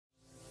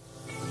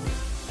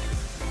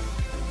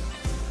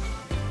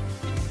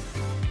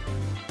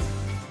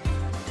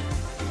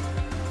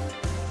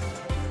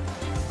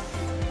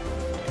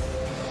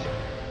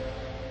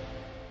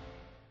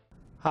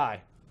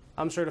Hi,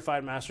 I'm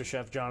Certified Master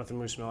Chef Jonathan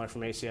Moose Miller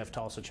from ACF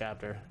Tulsa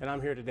Chapter, and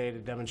I'm here today to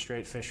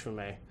demonstrate fish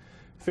fumet.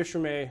 Fish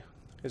fumet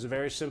is a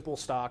very simple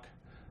stock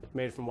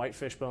made from white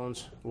fish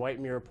bones,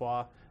 white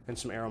mirepoix, and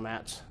some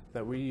aromats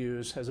that we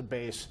use as a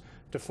base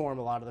to form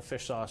a lot of the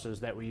fish sauces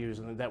that we use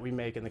and that we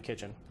make in the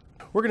kitchen.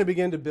 We're going to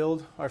begin to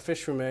build our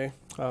fish fumet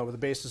with a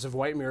basis of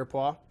white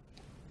mirepoix,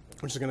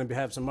 which is going to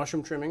have some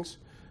mushroom trimmings,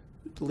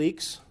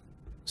 leeks,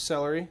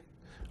 celery,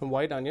 and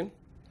white onion.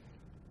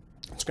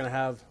 It's going to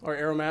have, our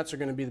aromats are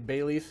going to be the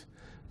bay leaf,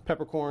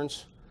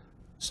 peppercorns,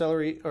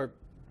 celery or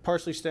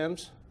parsley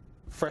stems,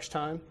 fresh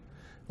thyme.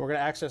 We're going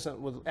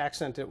to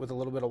accent it with a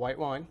little bit of white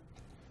wine.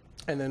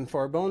 And then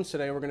for our bones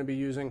today, we're going to be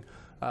using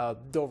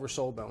Dover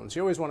sole bones.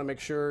 You always want to make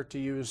sure to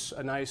use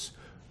a nice,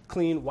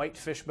 clean white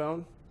fish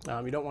bone.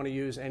 You don't want to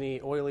use any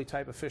oily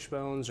type of fish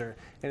bones or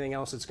anything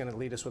else that's going to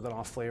lead us with an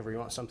off flavor. You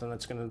want something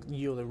that's going to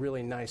yield a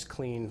really nice,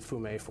 clean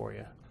fumet for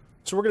you.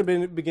 So we're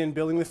going to begin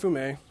building the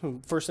fumet.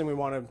 First thing we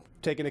want to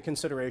take into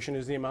consideration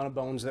is the amount of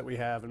bones that we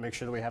have and make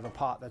sure that we have a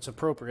pot that's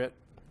appropriate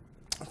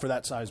for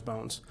that size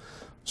bones.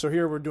 So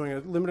here we're doing a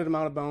limited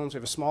amount of bones. We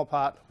have a small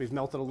pot. We've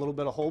melted a little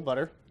bit of whole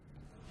butter.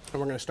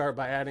 And we're going to start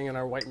by adding in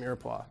our white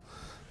mirepoix.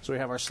 So we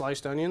have our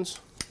sliced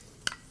onions,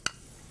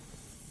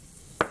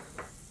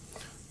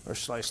 our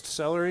sliced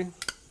celery,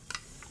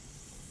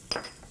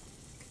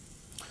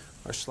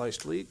 our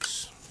sliced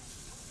leeks,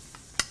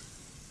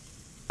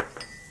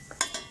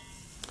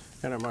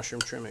 and our mushroom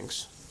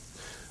trimmings.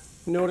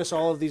 Notice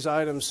all of these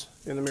items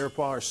in the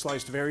mirepoix are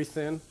sliced very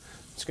thin.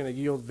 It's going to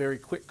yield very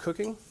quick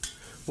cooking.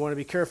 We want to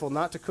be careful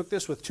not to cook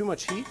this with too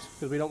much heat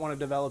because we don't want to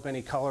develop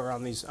any color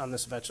on these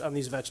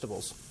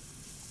vegetables.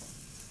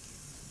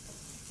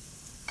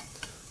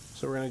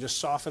 So we're going to just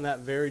soften that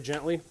very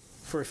gently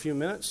for a few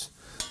minutes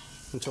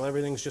until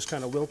everything's just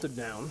kind of wilted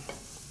down.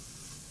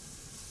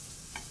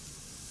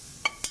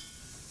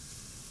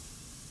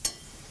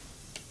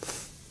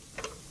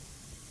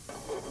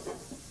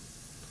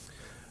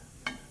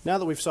 Now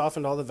that we've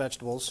softened all the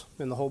vegetables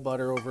in the whole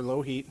butter over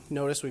low heat,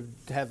 notice we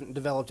haven't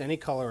developed any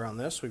color on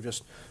this. We've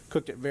just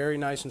cooked it very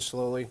nice and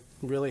slowly.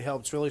 Really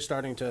helps. It's really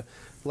starting to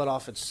let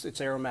off its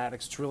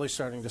aromatics. It's really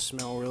starting to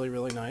smell really,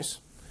 really nice.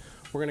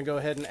 We're going to go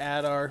ahead and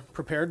add our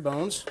prepared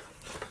bones.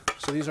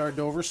 So these are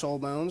Dover sole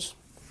bones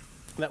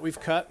that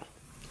we've cut,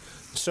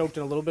 soaked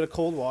in a little bit of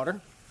cold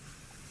water.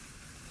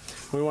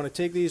 We want to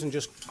take these and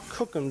just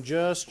cook them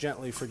just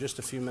gently for just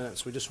a few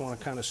minutes. We just want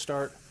to kind of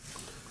start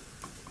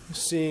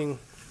seeing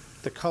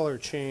the color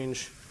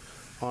change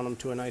on them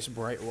to a nice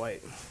bright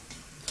white.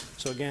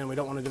 So again, we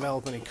don't want to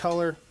develop any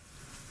color.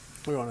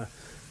 We want to,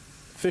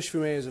 fish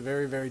fumet is a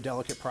very, very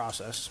delicate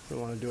process. We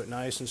want to do it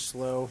nice and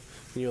slow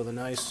and yield a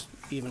nice,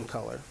 even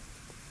color.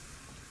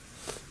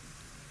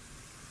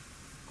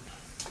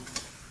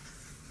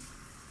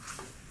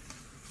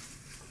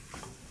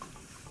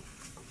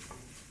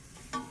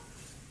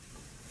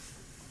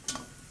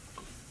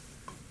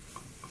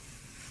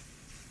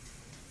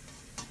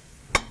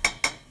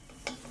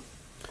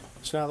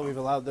 So now that we've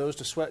allowed those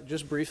to sweat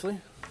just briefly,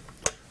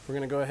 we're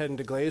going to go ahead and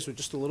deglaze with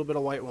just a little bit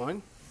of white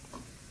wine.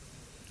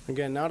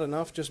 Again, not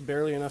enough, just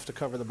barely enough to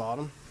cover the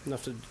bottom,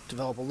 enough to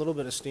develop a little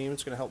bit of steam.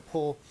 It's going to help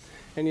pull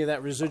any of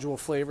that residual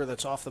flavor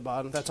that's off the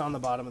bottom, that's on the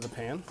bottom of the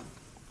pan.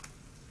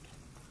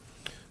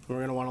 We're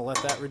going to want to let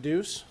that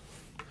reduce.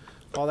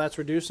 While that's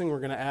reducing, we're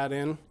going to add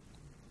in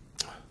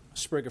a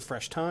sprig of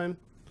fresh thyme,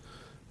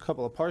 a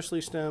couple of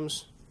parsley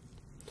stems,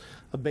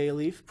 a bay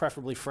leaf,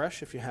 preferably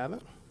fresh if you have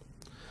it,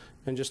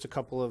 and just a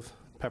couple of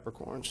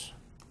peppercorns.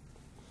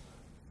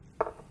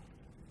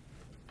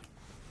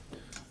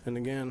 And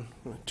again,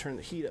 I'm going to turn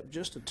the heat up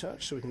just a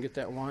touch so we can get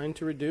that wine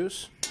to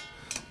reduce,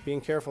 being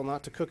careful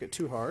not to cook it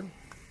too hard.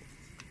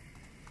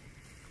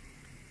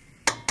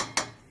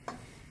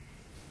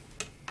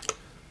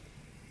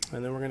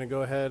 And then we're going to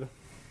go ahead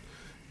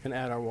and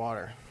add our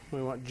water.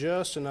 We want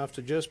just enough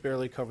to just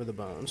barely cover the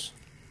bones.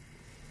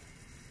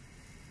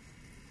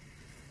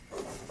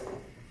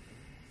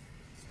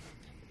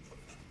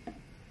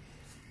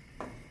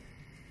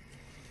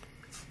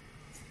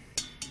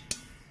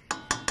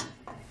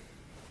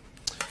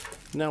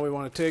 Now we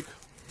want to take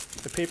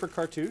the paper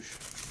cartouche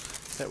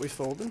that we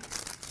folded,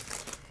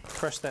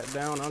 press that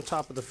down on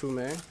top of the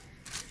fumet,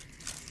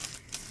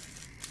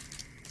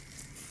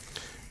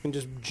 and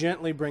just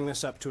gently bring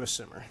this up to a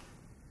simmer.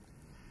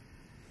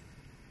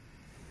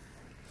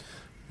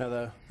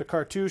 Now the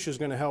cartouche is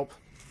going to help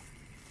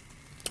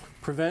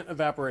prevent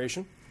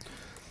evaporation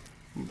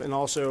and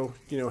also,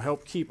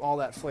 help keep all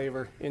that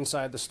flavor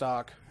inside the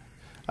stock.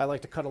 I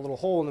like to cut a little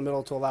hole in the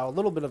middle to allow a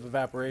little bit of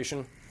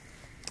evaporation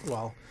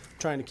while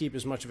trying to keep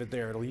as much of it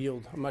there. It'll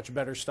yield a much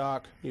better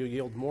stock, you'll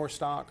yield more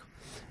stock,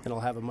 and it'll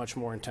have a much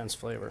more intense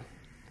flavor.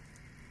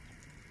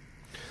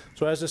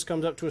 So as this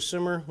comes up to a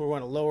simmer, we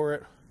want to lower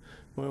it.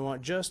 We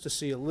want just to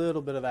see a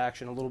little bit of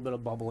action, a little bit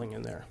of bubbling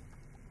in there.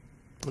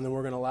 And then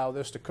we're going to allow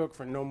this to cook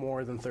for no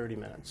more than 30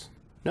 minutes.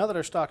 Now that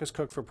our stock is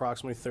cooked for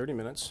approximately 30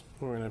 minutes,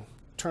 we're going to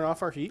turn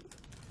off our heat.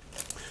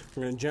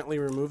 We're going to gently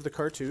remove the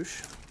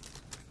cartouche.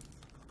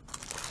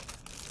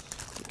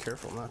 Be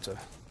careful not to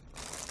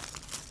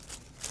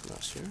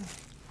this here.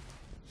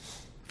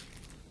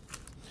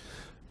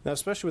 Now,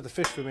 especially with the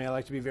fish fillet, I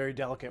like to be very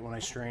delicate when I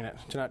strain it,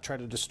 to not try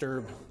to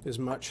disturb as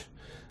much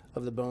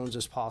of the bones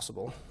as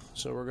possible.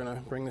 So we're going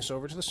to bring this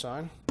over to the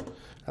side.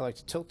 I like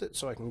to tilt it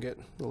so I can get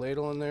the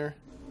ladle in there,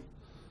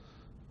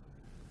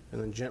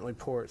 and then gently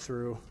pour it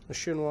through a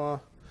chinois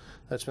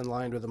that's been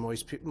lined with a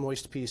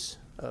moist piece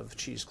of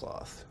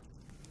cheesecloth.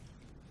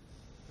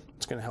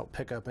 It's going to help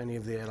pick up any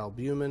of the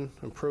albumin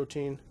and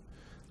protein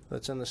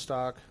that's in the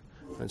stock,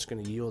 and it's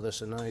going to yield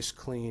us a nice,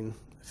 clean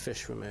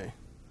fish fillet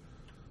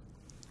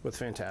with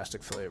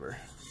fantastic flavor.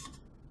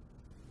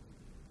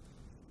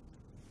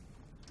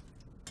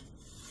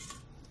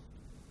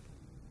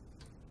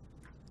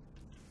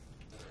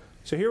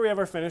 So here we have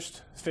our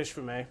finished fish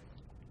fillet.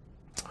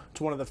 It's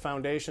one of the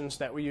foundations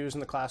that we use in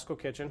the classical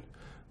kitchen,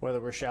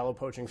 whether we're shallow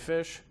poaching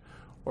fish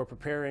or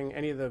preparing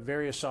any of the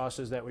various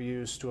sauces that we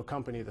use to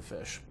accompany the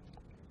fish.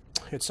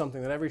 It's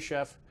something that every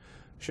chef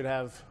should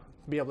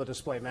be able to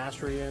display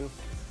mastery in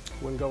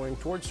when going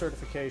towards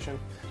certification,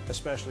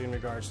 especially in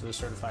regards to the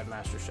Certified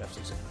Master Chef's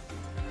exam.